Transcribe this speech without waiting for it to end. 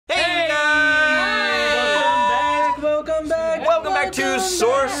back to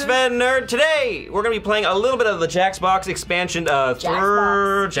SourceFedNERD. Today, we're going to be playing a little bit of the Jackbox expansion, Jackbox.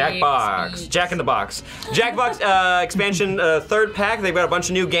 Jack in the Box. Jackbox expansion third pack. They've got a bunch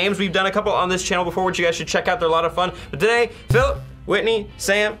of new games. We've done a couple on this channel before, which you guys should check out. They're a lot of fun. But today, Phil, Whitney,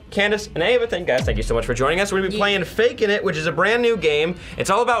 Sam, Candace, and Ava, thank you so much for joining us. We're gonna be playing Fakin It, which is a brand new game. It's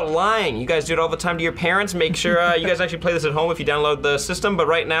all about lying. You guys do it all the time to your parents. Make sure you guys actually play this at home if you download the system. But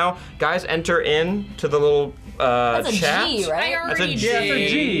right now, guys, enter in to the little That's a chat. G, right? That's a G. Yeah, that's a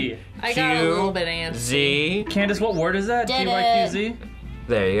G. I got a little bit antsy. Z. Candace, what word is that? Did G-Y-Q-Z?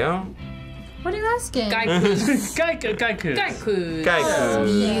 There you go. What are you asking? Gaikus. Gaikus.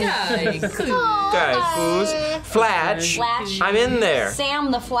 Gaikus. Gaikus. Flatch. I'm in there.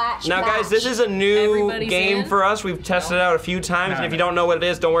 Sam the Flatch. Now, guys, this is a new Everybody's game in? for us. We've tested it out a few times, and if you don't know what it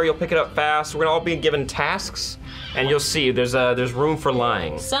is, don't worry, you'll pick it up fast. We're gonna all be given tasks, and you'll see there's room for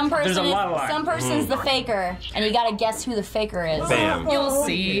lying. There's a lot of lying. Some person's the faker, and you gotta guess who the faker is. Bam. You'll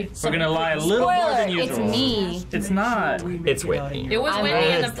see. We're gonna lie a little more Spoiler, than usual. it's me. It's not. It's Whitney. It was I'm Whitney in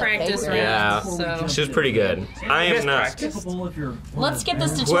the always the practice favorite. round, Yeah, so. she was pretty good. I am not. Let's skip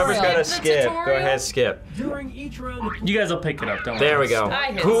this tutorial. Whoever's got to Skip the skip, go tutorial? ahead, skip. During each round, You guys will pick it up, don't worry. There we go.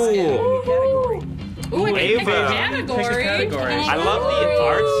 I hit Cool. category. Ooh, I can pick Ava. a category. Pick a category. I love the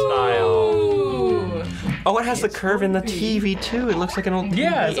art style. Ooh. Oh, it has the curve in the TV too. It looks like an old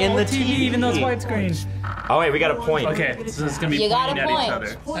Yeah, TV it's in old the TV, even though it's widescreen. Oh wait, we got a point. Okay, so it's gonna be You got pointing a at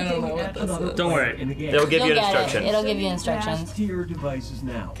each point. other. I don't know what this is. Don't worry. They'll give you You'll get instructions. it. It'll give you instructions. Fast to your devices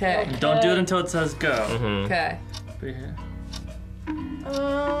now. Okay. Don't do it until it says go. Okay. Right here.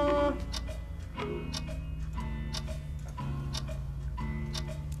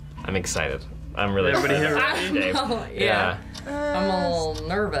 I'm excited. I'm really Everybody excited. here ready? Yeah. I'm a little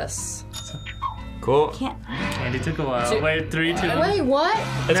nervous. Cool. Candy took a while. Wait, 3, 2, 1. Wait, what?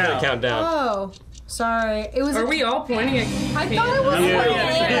 It's Now. gonna count down. Oh, sorry. It was. Are we all pointing at I thought it was.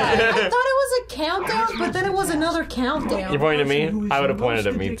 Yeah. I thought it was a countdown, but then it was another countdown. You're pointing at me? I would have pointed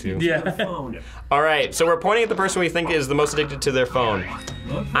at me too. Yeah. All right, so we're pointing at the person we think is the most addicted to their phone.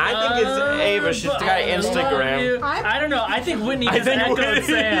 I think it's Ava. She's got Instagram. I don't know. I think Whitney I just think echoed Whitney-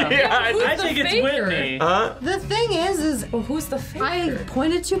 Sam. Yeah, I the think it's faker? Whitney. Huh? The thing is Well, who's the faker? I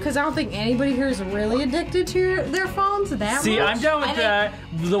pointed to because I don't think anybody here is really addicted to their phones that See, much. I'm down with I think- that.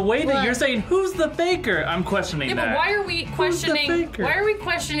 The way that What? you're saying, who's the faker? I'm questioning Yeah, that. but why are we questioning? faker? Why are we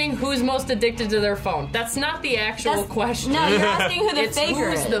questioning who's most addicted to their phone? That's not the actual That's- question. No, you're asking who the It's faker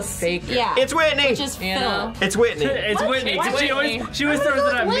who's is. the faker. Yeah. It's Whitney. Which is You Phil. know? It's Whitney. It's Whitney. It's She Whitney. always throws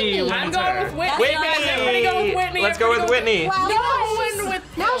it at me. Whitney. when I'm it's going her. with Whitney. That's Guys, everybody go with Whitney. Let's go with Everybody Whitney. Wow, No, now win she's, with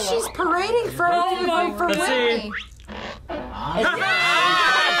now Phil. she's parading for for Let's see. Whitney.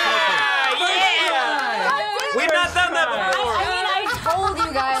 We've not done that before. I mean, I told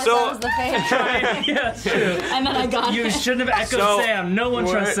you guys So- that was the faker. Yes, true. And then I got You it. shouldn't have echoed So, Sam. No one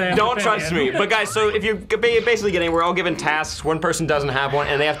trusts Sam. Don't trust me. But guys, so if you're basically getting, we're all given tasks. One person doesn't have one,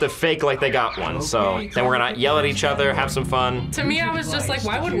 and they have to fake like they got one. So then we're gonna yell at each other, have some fun. To me, I was just like,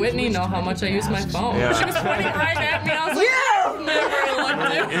 why would Whitney know how much I use my phone? Yeah. She was pointing right at me. I was like, never looked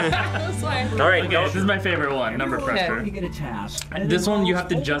at me. I was like, All right, Okay, go. this is my favorite one. Number pressure. You get a task. This one you have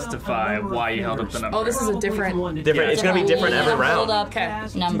to justify why you held up the number. oh, this is a different. Different. It's gonna be different every Hold round, up Okay.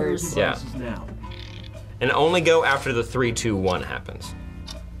 numbers. Yeah. Now. and only go after the 3, 2, 1 happens.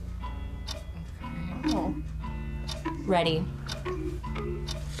 Ready.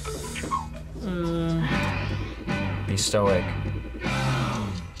 Be stoic.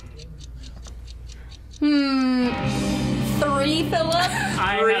 3, Philip.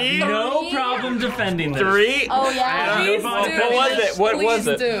 I Three? have no problem defending this. 3. Oh yeah. Please What do. was it? What was Please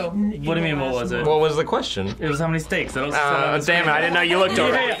it? do. What do you mean, what was it? What was the question? It was how many steaks. That was Damn it! I didn't know you looked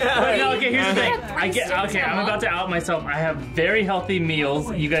over. Wait, no, okay, here's the thing. Okay, I'm about to out myself. I have very healthy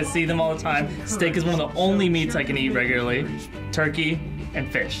meals. You guys see them all the time. Steak is one of the only meats I can eat regularly. Turkey and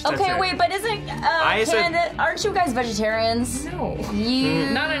fish. That's Okay, it. wait, but isn't said- aren't you guys vegetarians? No. You.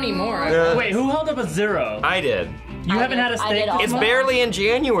 Not anymore. Wait, who held up a 0? I did. You haven't did. had a I steak did this also. It's month? barely in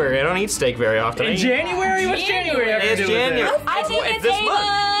January. I don't eat steak very often. In January? What's January have to It's do with January. it? I think it's this Ava.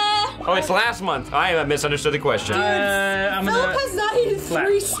 month. Oh, it's last month. I misunderstood the question. I'm Philip gonna... has not eaten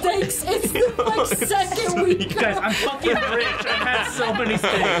 3 steaks. It's the like second week. Guys, I'm fucking rich. I've had so many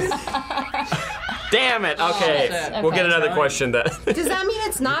steaks. Damn it. Okay, shit. we'll get Okay. another question then. Does that mean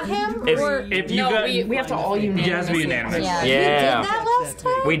it's not him? It's- or If you No, got... we have to all unanimously. You guys be unanimous. Yeah. we did Yeah, that last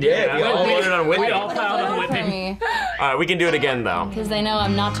time? we did. We all voted on Whitney. We all piled on Whitney. All right, we can do it again though. Because they know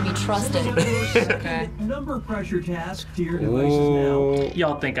I'm not to be trusted. Okay. Number pressure task to your devices now. Ooh.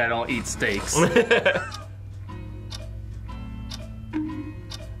 Y'all think I don't eat steaks.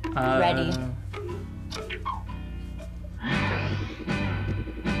 Ready.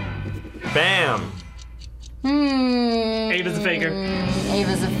 Bam. Ava's a faker.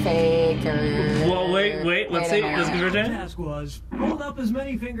 Ava's a faker. Well, wait. Let's see. Let's The convert it. task was hold up as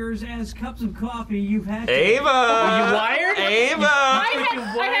many fingers as cups of coffee you've had. Ava. You wired? Ava.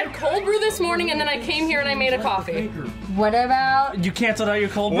 I had cold brew this morning, and then I came here and I made a coffee. What about? You canceled out your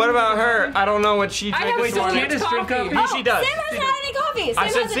cold brew? What about her? I don't know what she I drinks. have Wait, so does much Candace drink coffee. coffee? She does. Sam hasn't had any coffee. I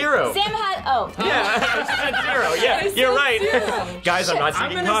said zero. Sam had. Oh. Yeah, I said zero. Yeah, you're right. Guys, I'm not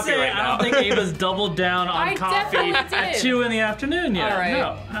I'm drinking gonna coffee say right now. I don't think Ava's doubled down on I coffee definitely at did. 2 in the afternoon yet. All right.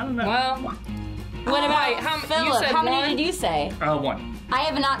 No, I don't know. Well, What about you Philip? said How many one? did you say? 1. I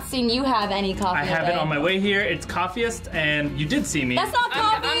have not seen you have any coffee. I have it today. on my way here. It's coffeeist, and you did see me. That's not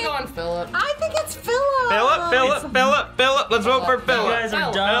coffee. I'm going Philip. I think it's Philip. Philip. Let's vote for You guys Philip.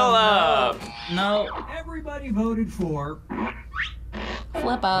 are dumb. Philip. No. Everybody voted for.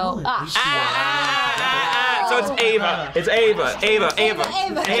 Flippo. So it's Ava. It's Ava.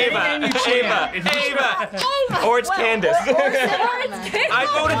 Or it's Candace. I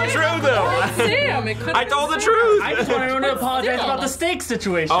voted true though. Sam, it could I told the truth. I just want everyone to apologize about the steak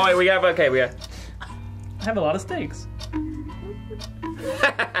situation. Oh wait, we have. I have a lot of steaks.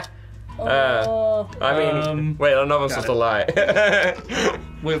 I mean, wait, I don't know if I'm supposed to lie.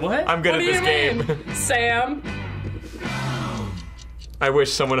 Wait, what? I'm good What at do this you game. mean? Sam. I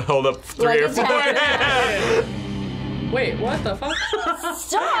wish someone held up 3 or 4. Wait, what the fuck?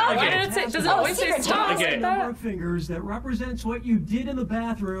 Stop. Why did it say? Does it Oh, always say secret stop? task. Okay. The number of fingers that represents what you did in the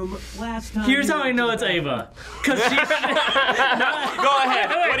bathroom last time. Here's you how I went know to it's the Ava. Because she. Go ahead.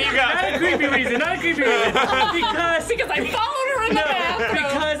 What do you Not a got? creepy reason. Because Because I followed her in the bathroom.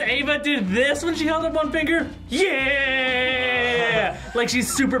 Because Ava did this when she held up 1 finger. Yeah! Like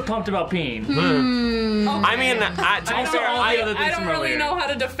she's super pumped about peeing. I mean, to be Also, fair, all the other I things don't from really earlier. know how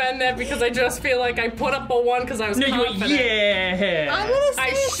to defend that because I just feel like I put up a 1 because I was No, you went, confident. yeah! I'm gonna say I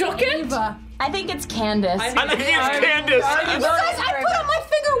it's shook it? Eva. I think it's Candace. I think it's Candace. You guys, I put up my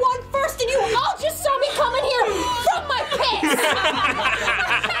finger one first, and you all just saw me coming here from my piss.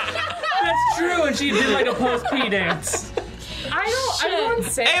 That's true, and she did like a post pee dance. I don't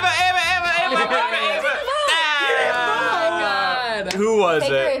say. Ava. Oh my god. Who was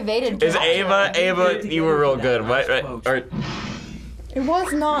Faker it? evaded. Is capture. Ava? You were real good. What? Or, It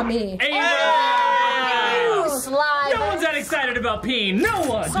was not me. Ava! You slide. No one's that excited about peeing. No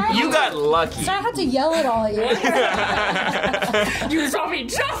one. you got lucky. So I had to yell at all of you. You saw me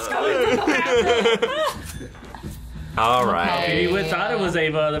just coming from the bathroom. All right. Maybe we thought it was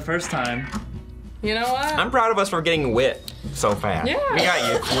Ava the first time. You know what? I'm proud of us for getting wit so fast. Yeah. We got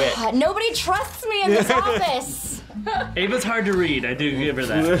you wit. Nobody trusts me in this office. Ava's hard to read. I do give her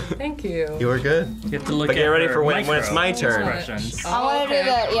that. Thank you. You were good. You have to look But at get ready her for when it's my turn. expressions. I want to do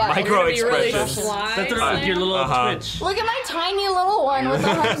the Micro Be really expressions. fly. That's what your little twitch. Look at my tiny little one with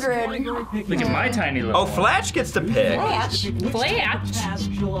 100. Look at my tiny little. Oh, Flatch gets to pick. Flatch. Tasks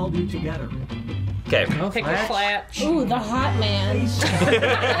you'll all do together. Okay. Oh, Pick a Flash. flat. Ooh, the hot man.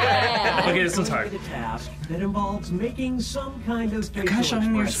 Yeah. Okay, this one's hard. A task that involves making some kind of facial Kinda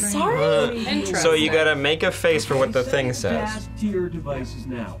showing your expression. screen. Interesting. So you gotta make a face for what the thing Set says. task to your devices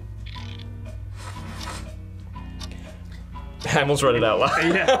now. I almost read it out loud.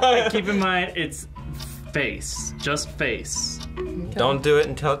 Yeah. Keep in mind, it's face. Just face. Don't do it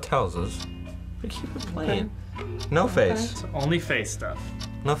until it tells us. We keep it playing. No face. It's only face stuff.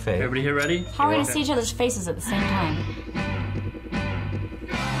 No face. Everybody here ready? How are we gonna see each other's faces at the same time?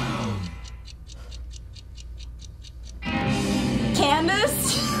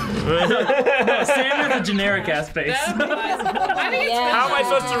 Candace? Sam has a generic ass face. I think it's Yeah. How am I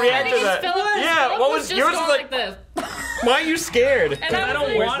supposed to react to that? Yeah, what was yours? Just Was like like, this. why are you scared? And I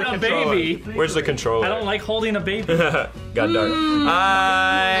don't Where's want the a controller? baby. Where's the controller? I don't like holding a baby. God darn.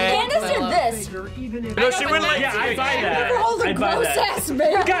 Candace did this. Even if No, she wouldn't like. Yeah, I'd buy that. Hold a I'd buy gross that. ass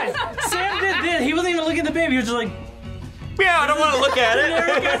baby. Guys, Sam did this. He wasn't even looking at the baby. He was just like, Yeah, I don't want to look at it.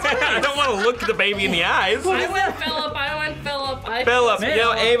 I don't want to look at the baby in the eyes. I went Philip. Philip, Man. you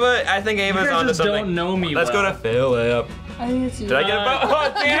know, Ava, I think Ava's you guys onto just something. don't know me Let's well. go to Philip. I think it's you. Did I get a vote?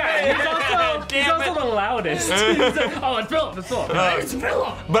 Oh, damn it. He's also the loudest. Oh, it's Philip. It's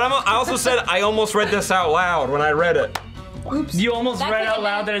Philip. But I also said I almost read this out loud when I read it. You almost That read could've out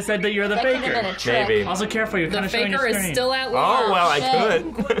loud been- that it said that you're the That could have been faker. a trick. Maybe. Also, careful. You're kind The of showing faker your is screen. still at large. Oh, well, I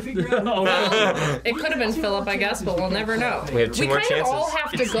Shit. could. figure out Oh, wow. It could have been Philip, I guess, but we'll never know. We have two more kind of all chances.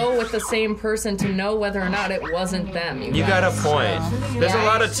 have to go with the same person to know whether or not it wasn't them. You got a point. There's a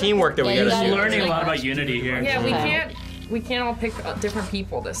lot of teamwork that we Yeah, you gotta gotta do. Learning a lot about unity here. Yeah, we Okay. can't all pick different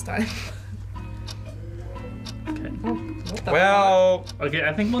people this time. Okay. What the Well, Okay,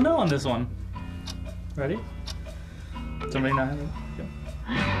 I think we'll know on this one. Ready? Somebody not have it? Okay.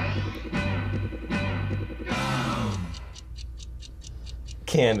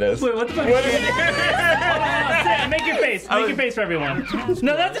 Candace. Wait, what the fuck? What is it? Sam, make your face. Make your face for everyone.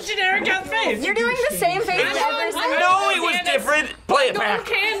 No, that's a generic ass face. You're doing the same face every single No, it was different. Play it back.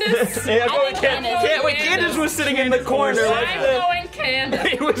 Candace. Yeah, I'm going Candace. Candace. Wait, Candace was sitting in the corner like I'm this. going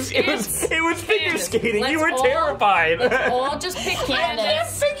Candace. It was figure Candace. skating. You were Let's terrified. all just pick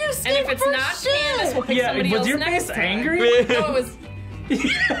Candace. Candace. And if it's not Candace, we'll pick somebody was else your next face time. angry? No, it was.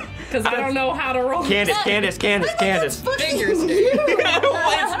 Because I don't know how to roll. Candace. Fingers. No, it's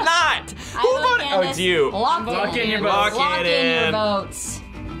not. I Who vote voted? Oh, Candace. it's you. Lock in your votes. Lock Lock it in your in. votes.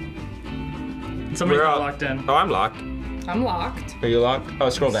 Somebody's We're not all- locked in. Oh, I'm locked. I'm locked. Are you locked? Oh,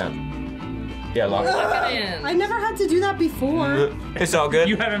 scroll down. Yeah, locked. Lock it in. I never had to do that before. It's all good.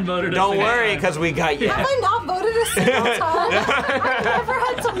 You haven't voted. Don't worry, because we got you. Have I not voted a single time? I've never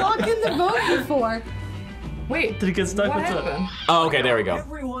had to lock in the vote before. Wait, Did it get stuck? what What's up? happened? Oh, okay, there we go.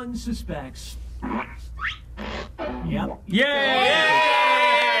 Everyone suspects. Yep. Yay!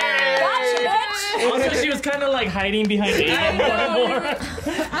 Gotcha, bitch. Also, she was kind of like hiding behind Ava more and more.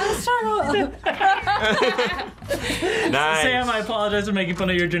 I was trying to. Nice. Sam, I apologize for making fun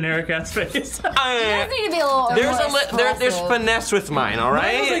of your generic ass face. You guys need to be a little There's more there's expressive. finesse with mine, all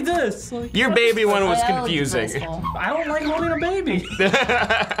Mine was like right? this. Like, Your baby one was Yeah, that was confusing. graceful. I don't like holding a baby.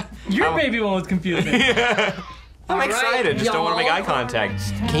 Your baby one was confusing. I'm excited, just don't want to make y'all. eye contact.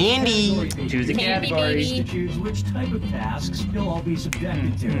 Candy. Choose a category. To choose which type of tasks you'll all be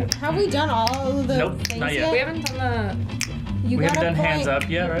subjected to. Have we done all of the Nope, things not yet. We haven't done You We haven't gotta done hands point. up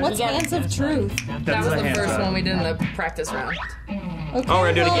yet, right? What's hands of truth? that That's was a the hands first up. one we did in the practice round. Okay, Oh,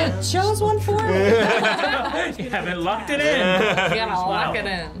 we're gonna do it well, again. Show us one for it. You haven't locked it in. You gotta lock it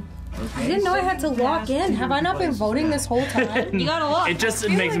in. I didn't know I had to lock in. Have I not been voting this whole time? You gotta look. It just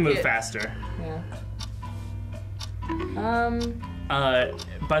feel makes it like move it- faster. Yeah.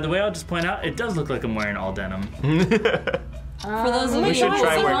 By the way, I'll just point out, it does look like I'm wearing all denim. For those of We you should who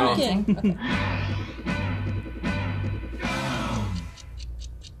try are wearing looking.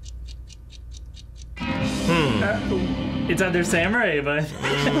 It's either Sam or Ava.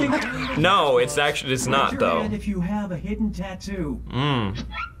 No, it's not Raise your though. hand if you have a hidden tattoo.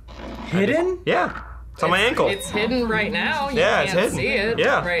 Hidden? Yeah, it's on my ankle. It's hidden right now. You Yeah, it's can't hidden. see it.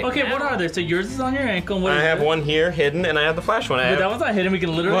 Yeah. Right Okay, now. what are they? So yours is on your ankle. And what I is have it? one here hidden, and I have the flash one. I But have. that one's not hidden. We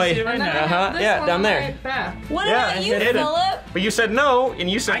can literally Wait. see it right And then I now. have this Yeah, one down on there. my back. What Yeah, about I you, hit it. Philip? But you said no, and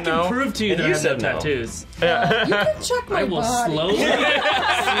you said I no. can prove to you and that I you have no said no. tattoos. You can check my I will body.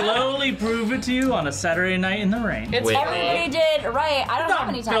 slowly prove it to you on a Saturday night in the rain. It's Wait. Everybody did right. I don't have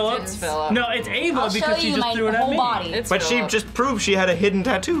any Philip. tattoos. Philip. No, it's Ava I'll show because she you just my threw it at whole me. body. It's But she Philip. just proved she had a hidden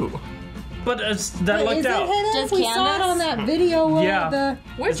tattoo. But that Wait, is lucked it out. hidden? Just We saw it Candace? on that video of Yeah. the...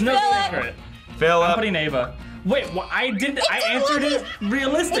 Which It's no Philip. secret. Fill I'm up. putting Ava. Wait, I answered it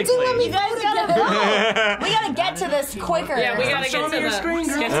realistically. You guys gotta go. We gotta get to this quicker. Yeah, we gotta Show get me to your the screen,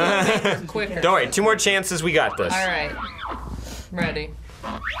 girl. get to the paper quicker. Don't worry, 2 more chances. We got this. All right, ready.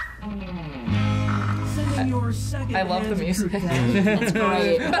 Sending your second I love the hands of music. truth task. It's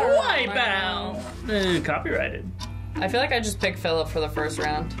great. Wipe out. Copyrighted. I feel like I just picked Philip for the first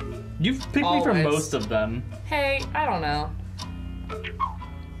round. You've picked me for Always. most of them. Hey, I don't know.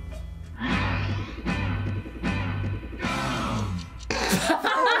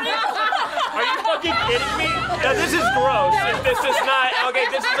 Are you fucking kidding me? Now, this is gross. If this is not okay,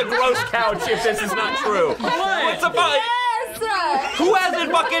 this is a gross couch. If this is not true, what's the fuck? Yes! Who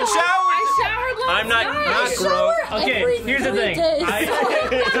hasn't fucking showered? I showered last I'm not night. gross. Okay, Every here's the 3 thing. days.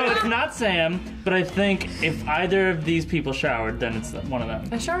 So it's not Sam, but I think if either of these people showered, then it's one of them.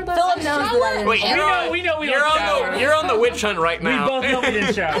 I showered last Philip night. knows that I didn't Wait, shower. We know we You're don't on shower. you're on the witch hunt right We now. both know we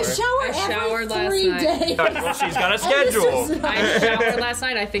didn't shower. I shower I showered every last 3 night. days. Well, she's got a And this schedule. is- I showered last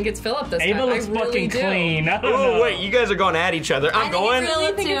night. I think it's Philip this Ava time. looks I really fucking do. clean. I don't know. Oh wait, you guys are going at each other. I'm going.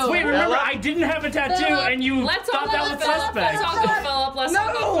 Philip too. Wait, remember, I didn't have a tattoo, Philip, and you Let's all thought go that with was Philip. suspect. Let's all go Philip. Let's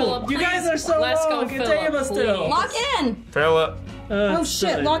all go Philip. You guys please. are so Let's wrong. go It's Philip. Ava still. please. Lock in. Fill up. Oh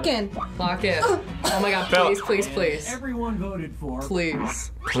shit, lock in. Lock in. Oh my god, Philip. please, please, please. Everyone voted for.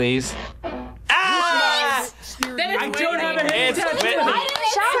 Please. Please. Ah! Then it's I don't have a Whitney. head It's tattoo. Whitney. I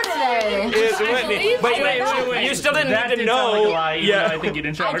didn't shower today. It's Whitney. Wait. You still didn't That need to did sound know. like a lie, even though I think you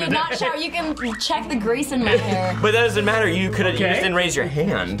didn't shower I did today. not shower. You can check the grease in my hair. But that doesn't matter. You could have. You Okay. just didn't raise your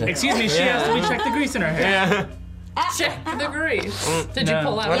hand. Excuse me, she asked me to check the grease in her hair. Yeah. Check the grease. Did No. you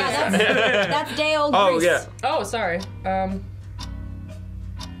pull out? What Yeah, is that's day old Oh grease. yeah. Oh, sorry.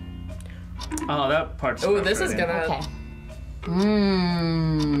 Oh, that part's Oh, this is frustrating. gonna. Okay.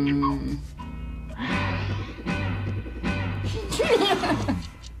 Mmm.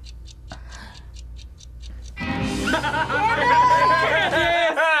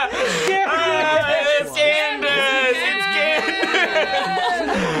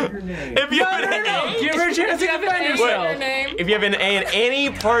 Candace, you have an A in your name. If you have an A in any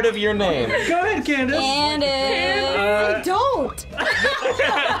part of your name. Go ahead, Candace. I don't.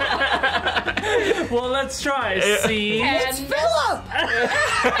 Well, let's try. C. It's Philip.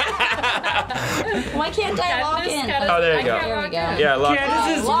 Why can't I log in? Oh, there you go. There we go. Yeah, lock.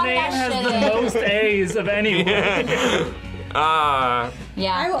 Candace's Lock name that has shit the in. most A's of anyone.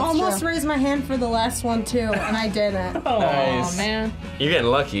 Yeah, I that's almost true. raised my hand for the last one too, and I didn't. Oh, Nice. Oh man. You're getting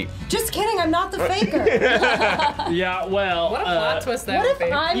lucky. Just kidding, I'm not the faker. Yeah, well, What a plot twist that What would if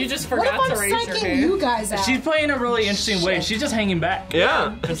be. I'm? You just what forgot if to raise I'm your psyching hand. you guys out? she's playing a really interesting way. She's just hanging back.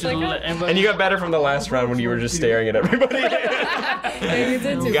 Yeah. Just like let- And you got better from the last round when you were just staring at everybody. You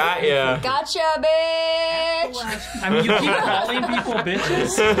did too. Got ya. Gotcha, bitch. I mean, you keep calling people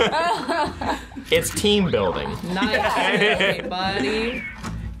bitches. It's team building. Nice, everybody.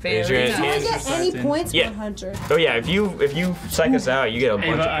 Raise your Very hand. Do I nice. get any points? Yeah. 100. Oh yeah, if you psych us out, you get a bunch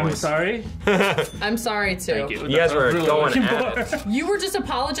Ava, of I'm points. sorry. I'm sorry too. Thank you. You guys were That's what I was going really at looking for. You were just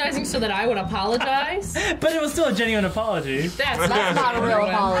apologizing so that I would apologize. But it was still a genuine apology. That's That's not a real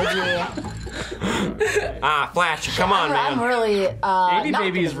apology. Flash, come on, I'm man. really Baby not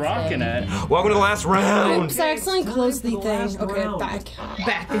Baby's gonna rocking say. it. Welcome to the last round. Oops, I accidentally closed the Last thing. Okay, round. back.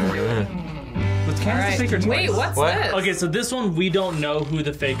 back. Was Candace Alright. the faker twice? Wait, what's What? this? Okay, so this one we don't know who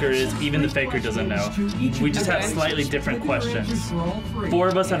the faker is. Even the faker doesn't know. We just have slightly different questions. 4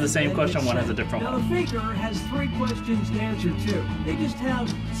 of us have the same question. One has a different Now the one. faker has 3 questions to answer too. They just have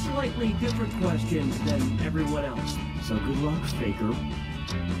slightly different questions than everyone else. So good luck, faker.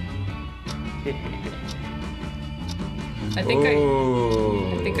 I think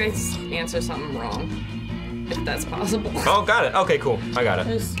Ooh. I answered something wrong. If that's possible. Oh, got it. Okay, cool. I got it.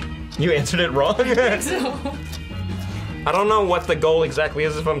 There's- You answered it wrong. So, I don't know what the goal exactly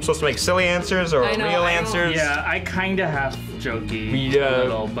is. If I'm supposed to make silly answers or I know, real I know. answers. Yeah, I kind of half jokey Yeah. a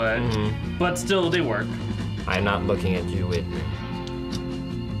little, but still they work. I'm not looking at you, Whitney.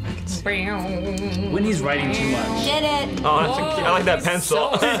 When he's writing too much. Did it. Oh, I like that he's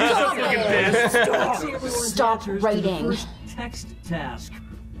pencil. so- Stop it. Let's see everyone's Stop answers to the writing. first text task.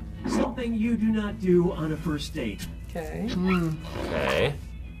 Something you do not do on a first date. Okay. Okay.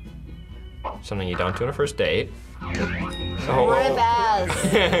 Something you don't do on a first date. Rip Oh. ass.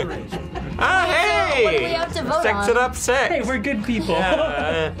 Ah, hey! What do we have to vote Sex on? it up, sex. Hey, we're good people.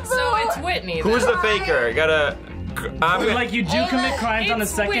 So it's Whitney. Who's then. the faker? Gotta. Like you do commit crimes on a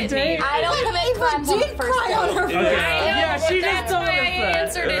It's second Whitney. date? I don't commit crimes on the did first cry on date. her Okay. face. Yeah, she just That's told why I us that.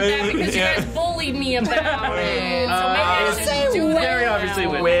 answered it that because you Yeah. guys bullied me about it. So maybe I say shouldn't do that. Very obviously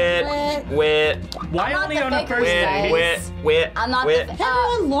now. Whitney. Wit. Why I'm not only the on a faker, first guys. date? Wit. I'm not Wit. the.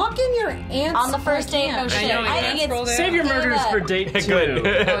 Everyone, lock in your answer. On the first date, no shit. know, I you think can't scroll it's. down. Save your murders for date 2. Good.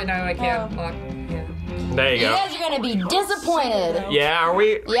 Oh, no, I can't. Look, yeah. There you You go. guys are gonna be disappointed. Yeah, are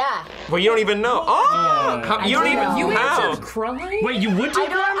we? Yeah. Well, you don't even know. Oh! How, you don't do even. know. You How? answered crying? Wait, you would do I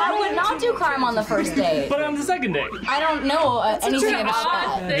don't. I would not do crime on the first date. But on the second date. I don't know anything Such an about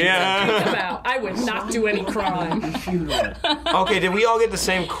odd that. thing Yeah. to think about. I would not do any crime. Funeral. Okay, did we all get the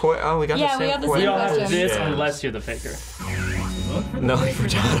same Oh, we got Yeah, the we same got the We same all have question. this Yeah. unless you're the faker. No,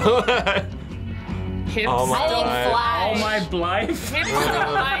 Furtado. Hips Oh my I think God. Flash. Oh my Blythe. Hips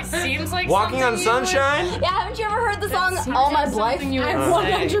don't lie seems like Walking on something you would- sunshine? Yeah, haven't you ever heard the song That "All My sounds Life"? something you would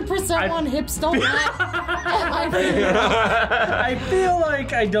I'm say. 100% on hips don't lie. I feel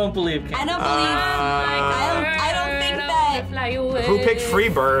like I don't believe I Candace. don't believe. I don't think that. Fly away. Who picked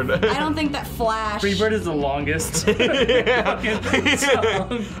Freebird? I don't think that Flash. Freebird is the longest. Yeah.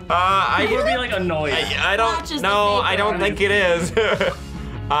 I would be like annoyed. I Flash don't. is the No, I faker. don't think it is. You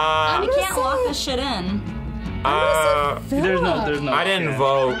can't lock this shit in. There's no. I didn't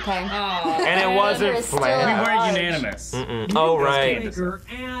vote, Okay. and it wasn't is still- We Flash. weren't unanimous. Oh right. Faker,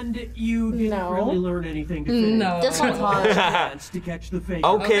 and you didn't No. really learn anything to finish. No. This one's hard. Chance to catch the faker.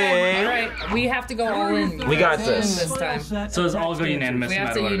 Okay. All right, we have to go all in. We got this. This time. So it's all go unanimous We no have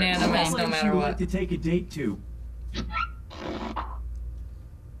matter to what it is. unanimous no Place matter you what. like to take a date to.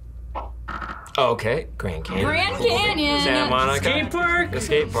 Okay. Grand Canyon. Grand Canyon. Santa Monica. Skate park? The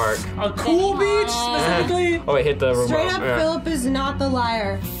skate park. A cool beach, specifically? Oh, it hit the remote. Straight up, Yeah. Philip is not the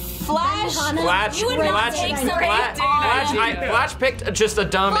liar. Flash. Flash, You would not Flash, take Flash, something Flash, Flash picked just a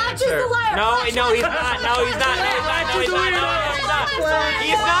dumb Flash is answer. the liar. No, Flash no, is he's the not. liar. No, he's not. No, he's not. No, he's not. No, he's not. Flash.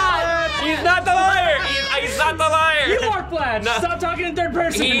 He's not. He's not the liar. He's not the liar. You are Flash. No. Stop talking in third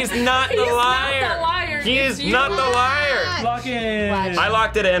person. He's not the He's not liar. the liar. He It's is you. not the liar. Lock in. Flash. I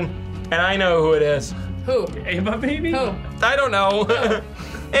locked it in, and I know who it is. Who? Ava, baby? Who? I don't know.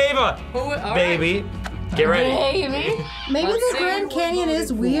 Ava, Who? All right. baby, get ready. Baby. Maybe Let's the see. Grand Canyon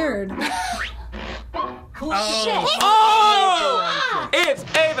is weird. Oh. Oh, it's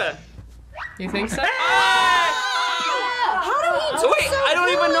Ava. You think so? How do we do Wait, so I don't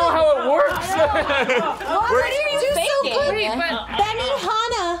even know how it works. What are you so thinking? good. Wait, but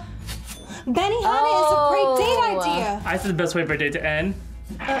Benihana is a great date idea. I said the best way for a date to end.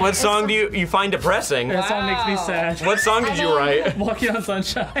 What song do you find depressing? That song makes me sad. What song did you write? Walking on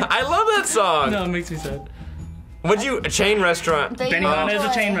Sunshine. I love that song. No, it makes me sad. What'd you? A chain restaurant. Benihana is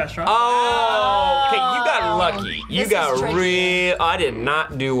a chain restaurant. Oh, okay, you got lucky. You This got is tricky. real. I did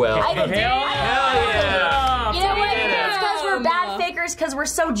not do well. I did. Hell yeah. You know what? did it. It's because we're bad fakers because we're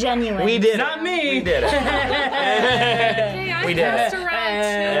so genuine. We did Not it. me. We did it. hey, I We did guessed it. around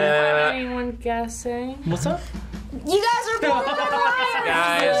too. Anyone guessing? What's up? You guys are both liars.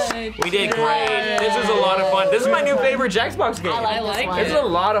 Guys, we did great. This is a lot of fun. This is my new favorite Jackbox game. I like this one. This is a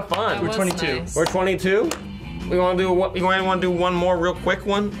lot of fun. That was 22. nice. We're 22. We want to do what? You want to do one more real quick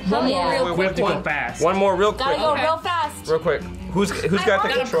one? Hell yeah. real We have to quick go one. fast. One more real Gotta quick. go Okay. real fast. Real quick. Who's got the Gotta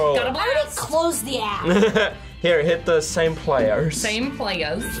control? I already closed the app. Here, hit the same players. Same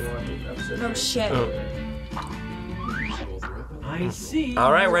players. Oh shit. I see.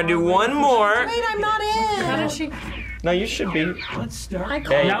 All right, we're gonna do one more. Wait, I'm not in. How did she? No, you should be. Let's start.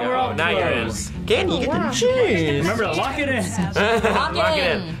 There you Now go. we're all Now you're in. close. Candy, you get to choose. Remember to lock it in. Lock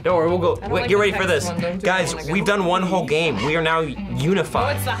it in. Don't worry, we'll go. Wait, like get the ready for text this. one, don't do Guys, that one again. we've done one whole game. We are now Oh,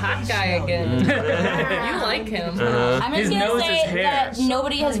 unified. it's the hot guy again. You like him. I'm His just gonna nose is say that hairs.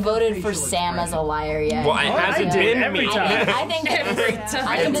 nobody has voted for Sam as a liar yet. Well, it hasn't I did been every me. time. I think that Every this- time.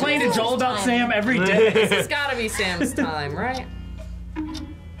 I I think complain to this is Joel about time. Sam every day. It's gotta be Sam's time, right?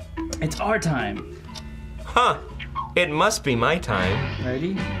 It's our time. Huh. It must be my time.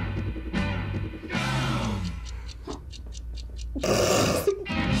 Ready?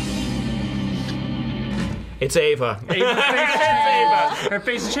 It's Ava. Her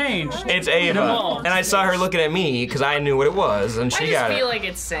face changed. It's Ava. No. And I saw her looking at me because I knew what it was, and I she just got feel it. like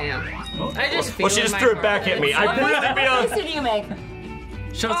it's Sam. I just feel Well, she in just my threw it heart back that at me. it's I Sam. put it to be What honest. face did you make?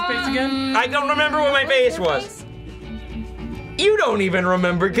 Show us the face again. I don't remember what my face was. You don't even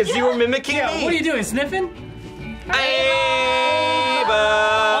remember because you were mimicking Yeah, me. what are you doing? Sniffing? Ava.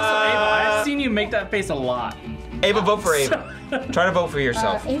 Also, Ava, I've seen you make that face a lot. Ava, vote for Ava. Try to vote for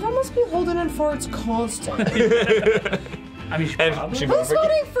yourself. Ava must be holding in farts constantly. I mean, And probably. she Who's voted for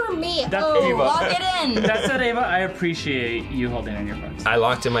voting for me? That's Oh, Ava. Lock it in. That said, Ava, I appreciate you holding in your farts. I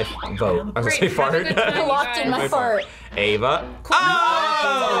locked in my vote. I was Great, say have a fart. good time. Locked in my Guys. fart. Ava.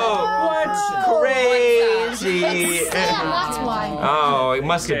 Oh! What? Crazy. Sam, that's why. Oh, it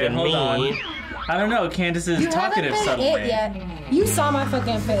must have Okay, been hold me. on. I don't know. Candace's You haven't talkative been suddenly. it yet. You saw my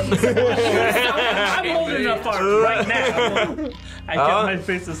fucking face. I'm holding a fart right now. I kept my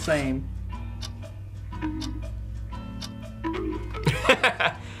face the same.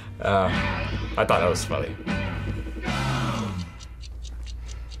 I thought that was funny.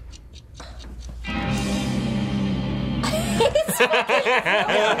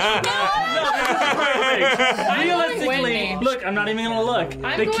 Realistically, Whitney. look, I'm not even gonna look.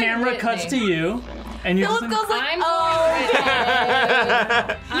 I'm The going camera Whitney. cuts to you, and you're Philip just goes like, I'm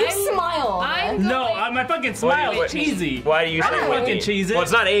oh, going you smile. I'm no, going- my fucking smile Wait, is cheesy. Why do you I say don't Whitney? fucking cheese it. Well,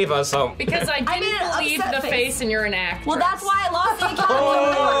 it's not Ava, so. because I didn't made an believe upset the face. face and you're an actress. Well, that's why I lost the Academy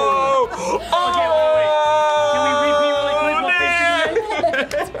Award. Okay, wait. Can we repeat really quick what face you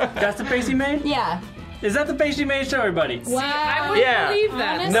made? That's the face you made? Yeah. Is that the face you made? Show everybody. Wow. I wouldn't Yeah. believe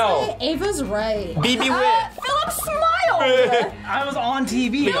that. Honestly, No. Ava's right. BB Philip smiled. I was on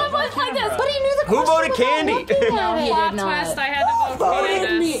TV. Philip went like this, but he knew the Who question voted without Candy? looking at it. Plot Did not. twist, I had to vote Voted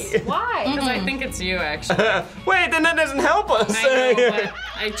Candace. Why? Because I think it's you, actually. Wait, then that doesn't help us. I know, but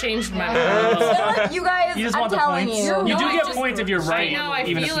I changed my mind. Philip, you guys, You just I'm want the telling points. you. You do I get just- points if you're right. I know, I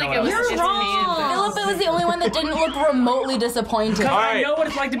even feel if like no it one was else. just Candace. Philip was the only one that didn't look remotely disappointed. I Alright. know what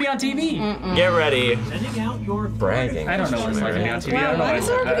it's like to be on TV. Get ready. Sending out your Bragging. I don't know what it's like to be on TV. I don't know Why why I does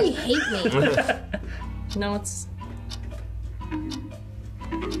said everybody that. hate me? No, it's...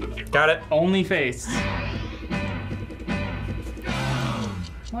 Got it. Only face.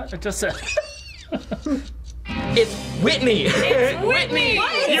 What? I just said. It's Whitney. Whitney!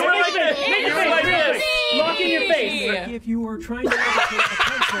 You were like this. You were like this. Lock in your face. If you were trying to allocate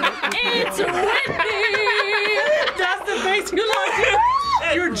attention, It's Whitney! That's the face you locked in.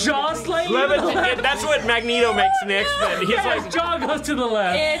 Your jaw slightly to the left. That's what Magneto makes next. Then he's His like, jaw goes to the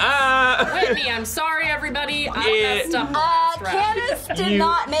left. It's Whitney, I'm sorry, everybody. I messed up last round. Candace did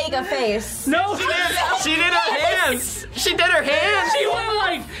not make a face. No, she did her hands. She did her hands. She went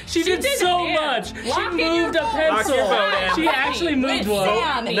like she did did so hands. much. She Lock in moved your a vote. pencil. Lock your vote in. She actually moved one.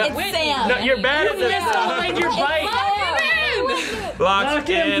 Sam, No, it's Sam. No, you're bad at You this. missed behind your bite. Sam. Lock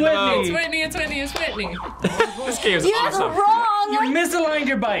in Whitney. It's Whitney, it's Whitney, it's Whitney. This game's You guys awesome. are wrong. You misaligned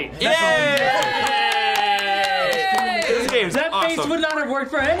your bite. Yay! This game's That face awesome. would not have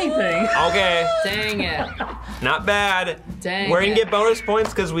worked for anything. Okay, Dang it. not bad. Dang We're gonna it. get bonus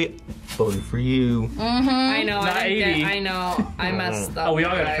points because we voted for you. I know, Not I didn't 80. get, I know, I messed up. Oh, we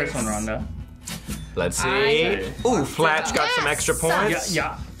all got the guys. first one wrong though. Let's see. I- Ooh, Flatch got some extra points.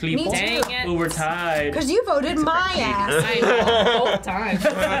 Yeah. Flip. Me too. Dang it. Ooh, we're tied. Because you voted my ass. I know, both times.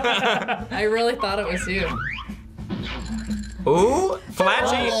 I really thought it was you. Ooh,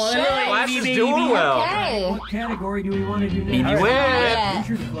 Flatchy. Flatch is doing well. Okay. What category do we want to do You now? win.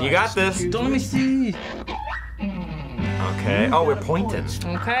 Yeah. You got this. Don't let me see. Okay. Oh, we're pointing.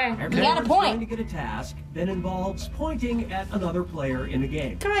 Okay. You got a point. Trying to get a task that involves pointing at another player in the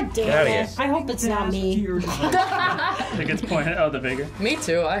game. God Get outta damn here. it. I hope it's not Task to me. your device. I think it's pointed. Oh, the bigger. Me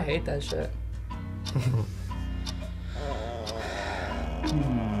too, I hate that shit.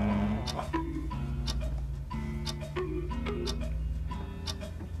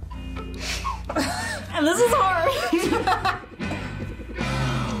 And this is hard.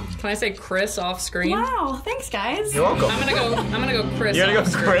 Can I say Chris off screen? Wow, thanks guys. You're welcome. I'm gonna go Chris. You gotta off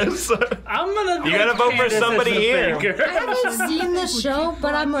go, screen. Chris. I'm gonna. You gotta vote for Candace as somebody the here. bigger. I haven't seen this show,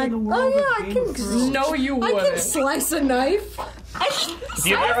 but I'm like, oh yeah, I can. No, you I can wouldn't. slice a knife. Have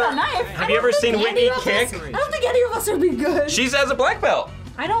you Slice ever, a knife. have you ever seen Whitney I kick? don't think any of us would be good. She's as a black belt.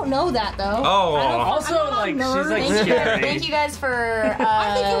 I don't know that though. Oh. Also, I'm not like, a nerd. she's like Thank you, scary. thank you guys for.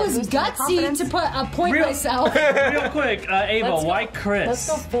 I think it was boosting my gutsy confidence. to put a point Real- myself. Real quick, Ava, Let's go- why Chris? Let's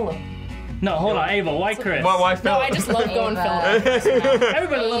go Philip. No, hold on, Ava, why Chris? What, why No, Phil? I just love going Ava. Philip.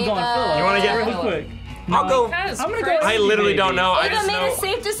 Everybody loves going Ava. Philip. You wanna get- real quick? I'll go. Because I'm gonna Chris, go- I literally don't know. I Ava just made know. a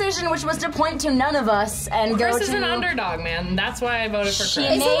safe decision, which was to point to none of us and go Chris is to. an underdog, man. That's why I voted for She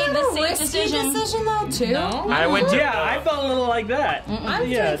Chris. made Isn't that the a safe risky decision. decision though too? No? I went to. Yeah, I felt a little like that. I'm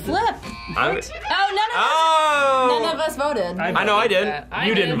Yeah, doing flip. I'm, Oh, none of us voted. I know I did. I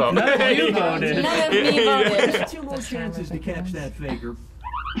You did. didn't vote. None of you voted. None of me voted. 2 more chances to catch that faker.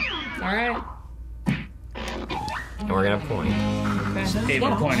 All right. And we're gonna point.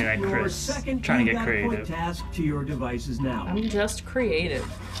 Ava pointing at Your Chris, second trying to get in-depth point creative. task to your devices now. I'm just creative.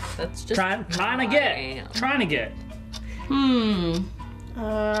 That's just Trying who to I get. am. Trying to get.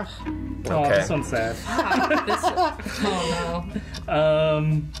 Uh, Oh, Okay. this one's sad. Oh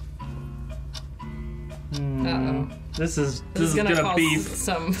Hmm. no. This is This is gonna cause beef.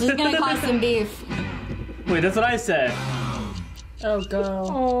 some. This is gonna cause some beef. Wait, that's what I said. oh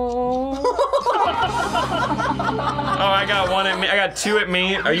go. Oh, I got one at me. I got two at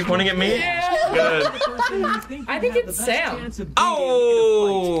me. Are you pointing at me? Good. I think it's Sam.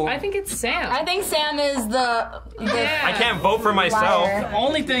 Oh! I think it's Sam. I think Sam is the. Yeah. I can't vote for myself. Liar.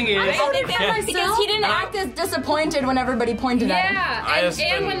 Only thing is, I think Yeah. because he didn't act as disappointed when everybody pointed at him. Yeah, I and, just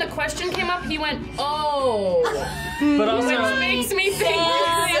and been- when the question came up, he went, "Oh," but also, which makes me think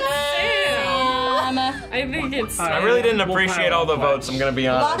it's Sam. I think it's Sam. I really didn't We'll appreciate pile all the on votes, I'm gonna be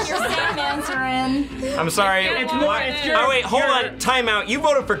Lock honest. your Sam answer in. I'm sorry. it's more. It's your, Oh, wait, hold your- on. Time out. You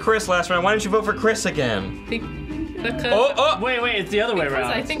voted for Chris last round. Why didn't you vote for Chris again? Because Oh! Wait, it's the other way because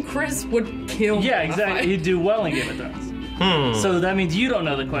around. I think Chris would kill me. Yeah, exactly. He'd do well in Game of Thrones. So that means you don't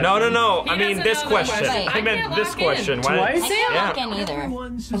know the question. No. He I mean doesn't this know the question. question. I I meant can't this lock in. question. Why Twice? I can't Yeah. lock in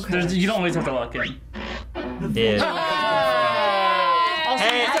either. You don't always have to lock in. Yeah. Also,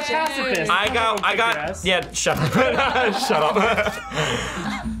 Hey, he's a pacifist. I got. Grass. Yeah, shut up. Shut up.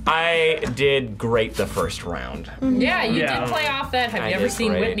 I did great the first round. Yeah, you Yeah. did play off that. Have I you ever did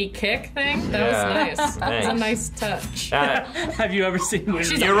seen great. Whitney kick thing? That Yeah. was nice. That was a Thanks. nice touch. Have you ever seen?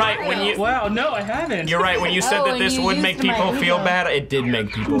 Whitney? You're right. When you. Wow, no, I haven't. You're right. When you said Oh, that and this you would used make my people feel ego. bad, it did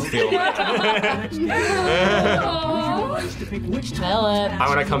make people feel bad. Philip. I'm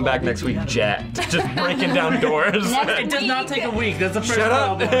gonna come back next week, jacked, just breaking down doors. It does not take a week. That's the first Shut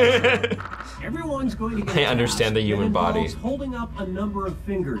up. problem. Everyone's going to get I a understand task the human that body. involves holding up a number of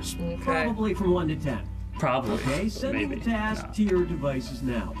fingers, probably from 1 to 10. Probably. Okay, sending Maybe. the task No. to your devices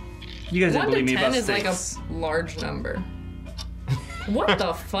now. You guys didn't 1 to believe me 10 about is like a 6. large number. What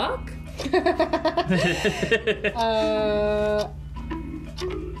the fuck?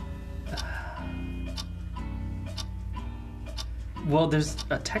 Well, there's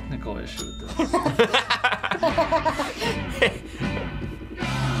a technical issue with this.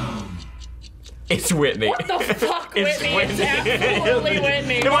 It's Whitney. What the fuck, It's Whitney? It's Whitney. absolutely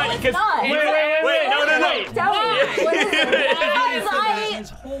Whitney. Come on, 'cause- Not. Wait, no. Tell me. What is it? Because I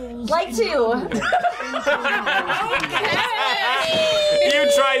Holes like like to.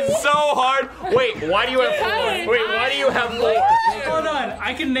 You tried so hard. Wait, why do you have 4? Wait, why do you have 4? Hold on,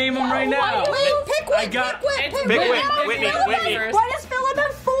 I can name them right now. Pick I got. Pick Whitney. Why does Philip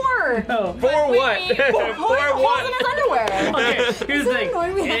have 4? No. 4 what? 4 Holes in his underwear. Okay, here's the thing.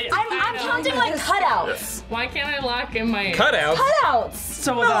 I'm counting like cutouts. Why can't I lock in my Cutouts. Cutouts.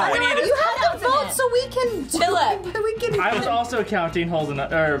 So was I. You have to vote so we can Philip. I was also counting holes in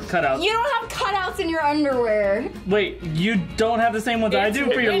cutouts. You don't have cutouts in your underwear. Wait, you don't have the same ones I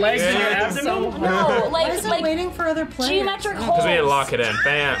do for your legs and your abdomen? No, Why is it like waiting for other players? geometric holes. Because we didn't lock it in.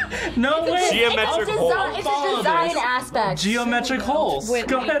 Bam. No way. Geometric holes. It's a design aspect. Geometric holes. Whitney.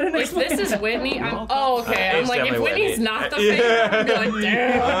 Go ahead and If explain. this is Whitney, I'm okay. I'm It's like, if definitely Whitney's Whitney. not the favorite, I'm like,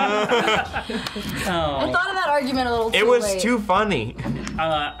 damn. I thought of that argument a little too It was late. too funny.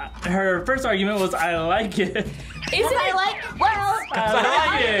 Her first argument was, I like it. Isn't I like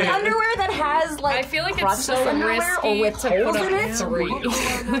it. underwear that has like I feel like it's crotchless so underwear or risky with to holes put in up it.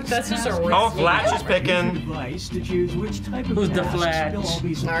 3. That's just a risk. Oh, Flatch is picking. Advice to choose which type of Who's the tasks Flatch? they'll all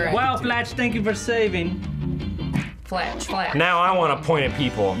be Alright. Wow, Flatch, thank you for saving. Flash. Now I want to point at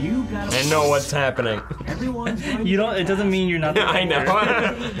people You gotta and know what's happening. Everyone's going You don't. It doesn't mean you're not. The I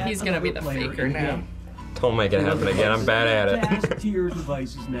know. He's gonna be the faker now. Don't make it happen again. I'm bad at Task it. to your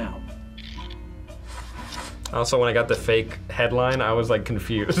devices now. Also, when I got the fake headline, I was like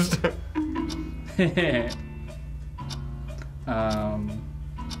confused.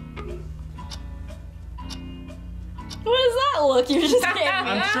 What is that look? You're just getting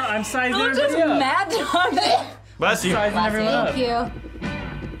I'm sizing I'm just everybody up. mad dog. Bless you. Sizing everyone up. Thank you.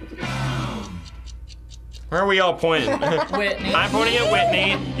 Where are we all pointing? Whitney. I'm pointing at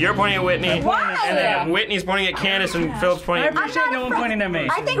Whitney. You're pointing at Whitney. Why? And then Whitney's pointing at Candace and Philip's I pointing at me. appreciate no one pointing at me.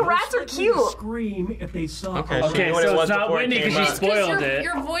 I think rats are cute. Scream if they saw. Okay, Okay, knew what it so was it's not before it Whitney came because she up. spoiled it.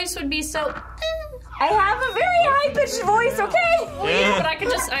 Your voice would be so. I have a very high-pitched voice, okay? Well, yeah, but I could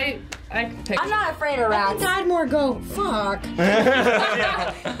just I pick. I'm not afraid of rats. Died more go. Fuck.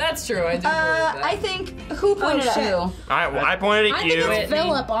 That's true. I do. believe that. I think who pointed at shit. who? I pointed I at think you. it's Whitney.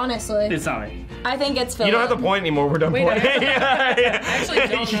 Philip, honestly. It's not me. I think it's Philip. You don't have to point anymore. We're done Wait, pointing. I actually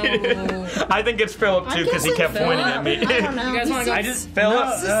don't know. I think it's Philip too because he guessing kept pointing at me. I don't know. You guys wanna go- I just Philip.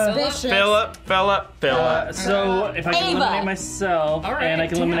 Suspicious. Philip. So if I can Ava. eliminate myself All right. and I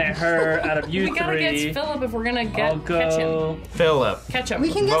can eliminate her out of you We gotta three, get Philip if we're gonna I'll catch him. go. Philip. Catch him.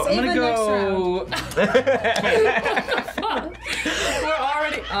 We can guess Well, I'm Ava gonna next round. go. We're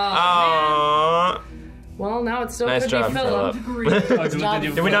already. Aww. Well, now it's still Nice could job, be Philip. Philip.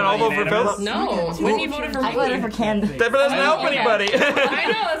 Did we not all vote for Philip? No, Whitney voted for I voted for Whitney. Candace. That doesn't help Okay. anybody. I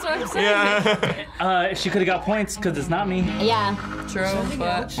know, that's what I'm saying. Yeah. She could have got points because it's not me. Yeah. True,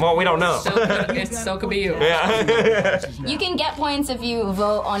 but Well, we don't know. it still could be you. Yeah. You can get points if you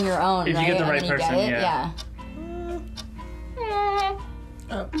vote on your own, If you right? get the And right then you person, get it? yeah.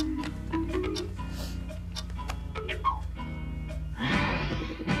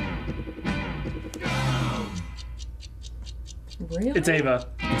 Really? It's Ava.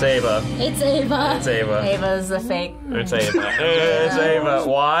 It's Ava. It's Ava. It's Ava. Ava's the fake. It's Ava. It's Ava.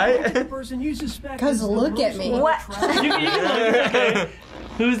 Why? Person you suspect. 'Cause is the look most at me. What? You can look. Okay.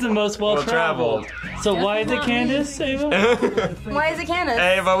 Who's the most well-traveled? So why is it Candace, Ava? Why is it Candace?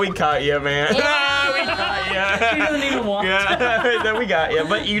 Ava, we caught you, man. we caught She you. doesn't even want to. Yeah, we got you,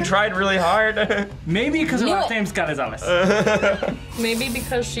 but you tried really hard. Maybe because her Knew last it. name's Gonzalez. Maybe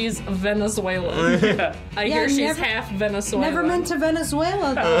because she's Venezuelan. Yeah. I Yeah, hear she's never- half Venezuelan. Never been to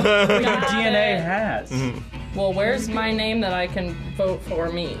Venezuela, though. Your DNA has. Well, where's my name that I can vote for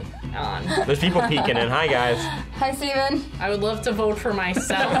me on? There's people peeking in. Hi, guys. Hi, Steven. I would love to vote for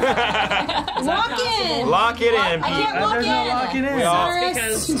myself. Walk in. Lock it in, I Pete. can't walk There's no in. locking in. We all-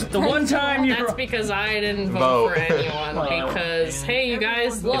 That's because The one time you that's because I didn't vote Vote. for anyone. Because hey, you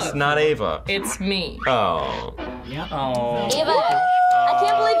guys, look, It's not Ava. it's me. Oh. Oh. Ava, I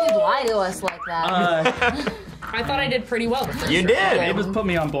can't believe you'd lie to us like that. I thought I did pretty well. The first You round. did. Ava's put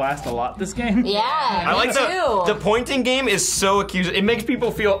me on blast a lot this game. Yeah, I like me too. the pointing game is so accusing. It makes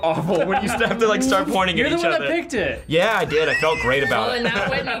people feel awful when you have to like start pointing You're at the each one other. that picked it. Yeah, I did. I felt great Well, about and it. now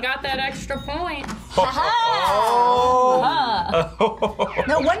Whitney got that extra point. Oh.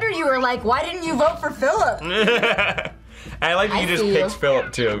 No wonder you were like, why didn't you vote for Philip? I like that you I just see picked you.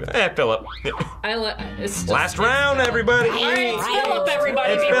 Philip too. Philip. It's just, Last round, everybody. All right, it's Philip,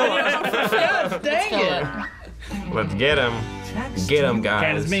 everybody. It's Be ready to Philip. vote for Philip. Dang Philip. Let's get him. Text Get him, to guys.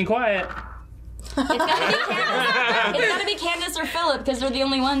 Candace being quiet. It's gotta be Candace or Philip because they're the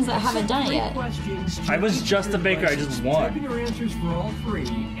only ones that haven't done it three yet. questions to I was just a baker, I just Type in won. your answers for all three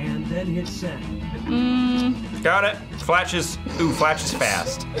and then hit send. Got it. Flash is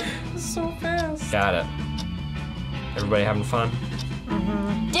fast. so fast. Got it. Everybody having fun?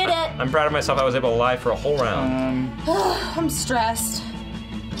 Did it. I'm proud of myself. I was able to lie for a whole round. I'm stressed.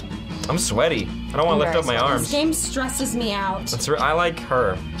 I'm sweaty. I don't want to lift up my This arms. game stresses me out. I like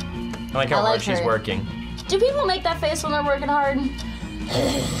her. I like how I like hard she's her. working. Do people make that face when they're working hard?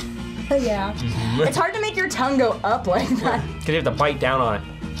 Yeah. It's hard to make your tongue go up like that. Because you have to bite down on it.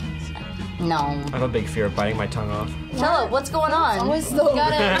 No. I have a big fear of biting my tongue off. Philip, what's going on? always you the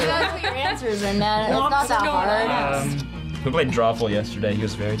gotta put your answers in, man. It's not that hard. We played Drawful yesterday. He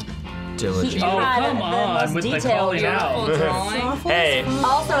was very diligent. Oh, had come the on most with the detailed calling out. Drawing. Hey,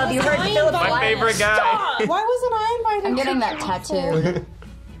 Also, have you heard Philip's my favorite guy. Why wasn't I invited? I'm getting that tattoo.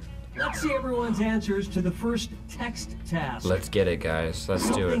 Let's see everyone's answers to the first text task. Let's get it, guys. Let's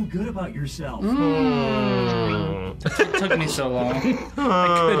do Something it. good about yourself. It took me so long. I couldn't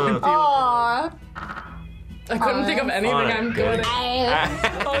feel Aww. I couldn't think of anything Fine. I'm good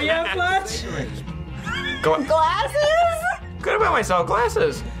at. it. Oh yeah, Fletch. Glasses? Good about myself.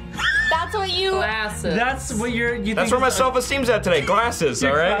 Glasses. That's what you. Glasses. That's what you That's think where my is- self-esteem's at today. Glasses,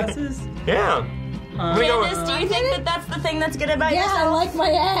 all right? Glasses? Yeah. I'm gonna go Candace, do you think that that's the thing that's good about Yeah, I yourself? like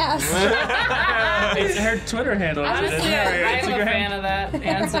my ass. It's her Twitter handle. isn't it? Honestly, Her I'm a Instagram. fan of that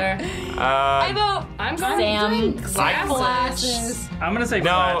answer. I vote I'm going Sam. Glasses. I'm gonna say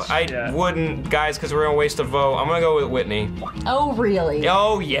No, Fletch. I yeah. wouldn't, guys, because we're gonna waste a vote. I'm gonna go with Whitney. Oh, really?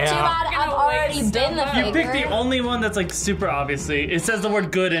 Oh, Too yeah. bad I've gonna already waste been the them. You faker. picked the only one that's like super obviously. It says the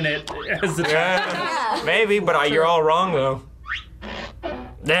word good in it as the Yeah, maybe, but you're all wrong, though.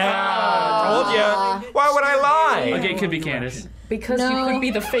 Yeah, told ya. Why would I lie? Okay, it could be Candace. Because No. you could be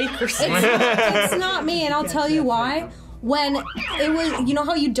the faker. It's not me, and I'll tell you why. When it was, you know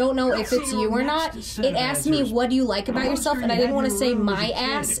how you don't know if it's you or not? It asked me, what do you like about yourself? And I didn't want to say my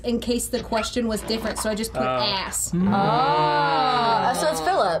ass in case the question was different, so I just put ass. Oh, so it's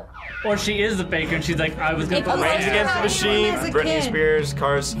Philip. Or she is the faker and she's like, I was gonna It put was- my Rage Against the As Machine, a Britney kid. Spears,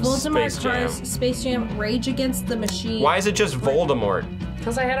 Cars, Voldemort, Space Jam. Cars, Space Jam, Rage Against the Machine. Why is it just Voldemort?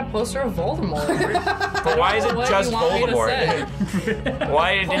 Because I had a poster of Voldemort. But why is it What just do you want me to Voldemort?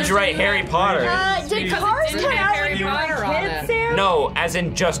 Why didn't you write Harry Potter? Did Because Cars it didn't come have out Harry when you were Potter on kids, it. Sam? No, as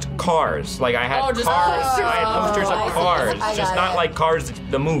in just Cars. Like I had Oh, just Cars. posters. I had posters I of see. Cars. I Just got not it. like Cars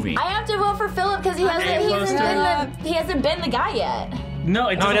the movie. I have to vote for Philip because he hasn't been the guy yet. No,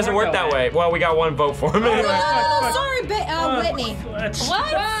 it No, it doesn't work that way. Well, we got one vote for him. Oh, sorry, Whitney. Fletch.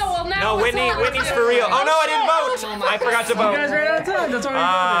 What? Oh, well, now No, it's Whitney, all- Whitney's for real. Oh no, I didn't vote. I forgot to You guys vote. ran out of time. That's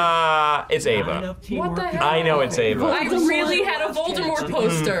why It's Not Ava. enough teamwork. What the hell? I know it's Ava. I really had a Voldemort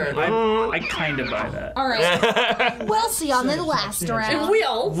poster. I kind of buy that. All right. We'll see on the last And round.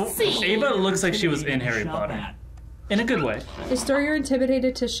 we'll see. Ava looks like she was in Harry Shop Potter. at. In a good way. The store you're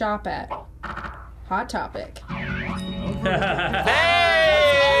intimidated to shop at. Hot topic. Hey!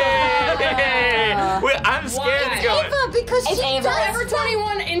 I'm scared to go. Because It's Ava. Forever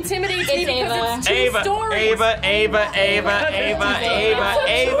 21 intimidates me It's because Ava. it's two Ava, stories. Ava, Ava, Ava, Ava, Ava, Ava,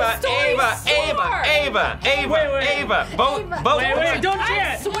 Ava, Ava, Ava, Ava, Ava. Vote. Wait, don't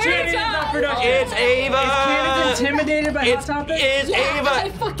chant! swear to Chanting is God. not productive. It's Ava. Candace intimidated by Hot It's Topic? Ava. I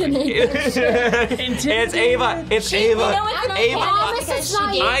fucking hate it. It's Ava. It's Ava. You know it's not Ava. Candace because she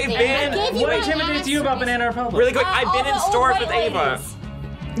gave I've me. been- I gave you What my intimidates you about Banana Republic? Really quick, I've been in all the stores old with white Ava. ladies.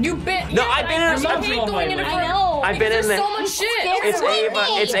 You've been. No, yeah, I've been in I a- hate going into I know. I've been in There's there. so much shit. It's Ava.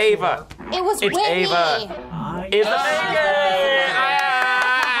 It's Ava. It was It's Whitney. Ava. Is the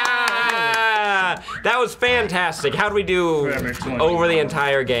That was fantastic. How did we do Forever 20. over the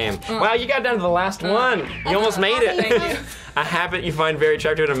entire game? Wow, you got down to the last one. You almost made it. Thank you. A habit you find very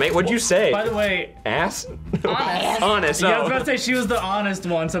attractive to a mate. What'd you say? By the way, Ass? Honest. Honest. yeah, I was Oh. about to say she was the honest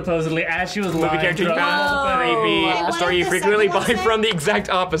one, supposedly, as she was Movie lying. character you throughout found the whole thing. maybe Wait, a what story did you the frequently second buy one say? from the exact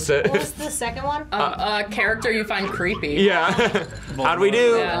opposite. What was the second one? A character you find creepy. Yeah. How'd we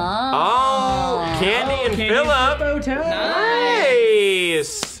do? Yeah. Oh, Candy and Candy Philip. Hotel.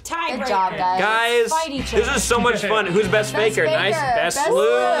 Nice. Good job, guys. Guys, Fight each this other. is so much fun. Who's best faker? faker. Nice. Best Best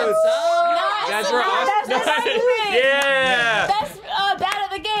sleuth. sleuth. You guys were awesome. Yeah. Best bad at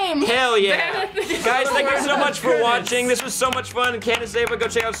the game. Hell yeah. Guys, thank you so much for watching. This was so much fun. Candace, Ava, go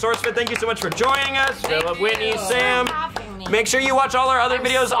check out SourceFed. Thank you so much for joining us. Philip, Whitney, Sam. Make sure you watch all our other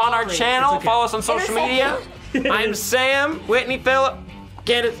videos on our channel. okay. Follow us on social media. I'm Sam, Whitney, Philip,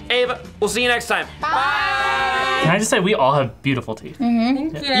 Candace, Ava. We'll see you next time. Can I just say we all have beautiful teeth?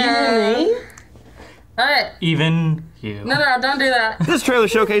 Alright. Even you. No, don't do that. This trailer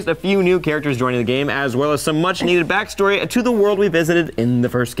showcased a few new characters joining the game, as well as some much needed backstory to the world we visited in the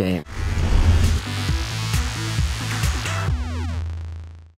first game.